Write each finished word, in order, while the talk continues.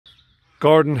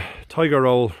Gordon, Tiger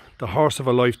Roll, the horse of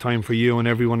a lifetime for you and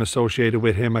everyone associated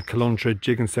with him at Kiluntra,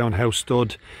 Jigginstown House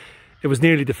Stud. It was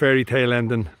nearly the fairy tale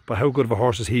ending, but how good of a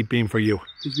horse has he been for you?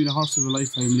 He's been a horse of a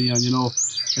lifetime, Leon, you know,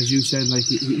 as you said, like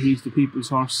he's the people's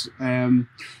horse.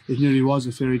 It nearly was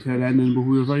a fairy tale ending, but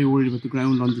we were very worried about the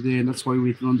ground on the day, and that's why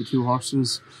we run the two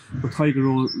horses. But Tiger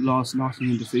Roll lost nothing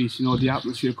in defeat, you know, the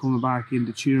atmosphere coming back in,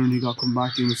 the cheering he got coming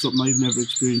back in was something I've never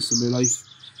experienced in my life.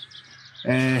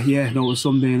 Yeah, no, it was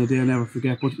someday and a day I'll never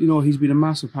forget. But you know, he's been a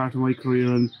massive part of my career,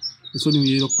 and it's only when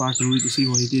you look back and really see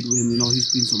what he did win, you know,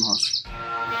 he's been some horse.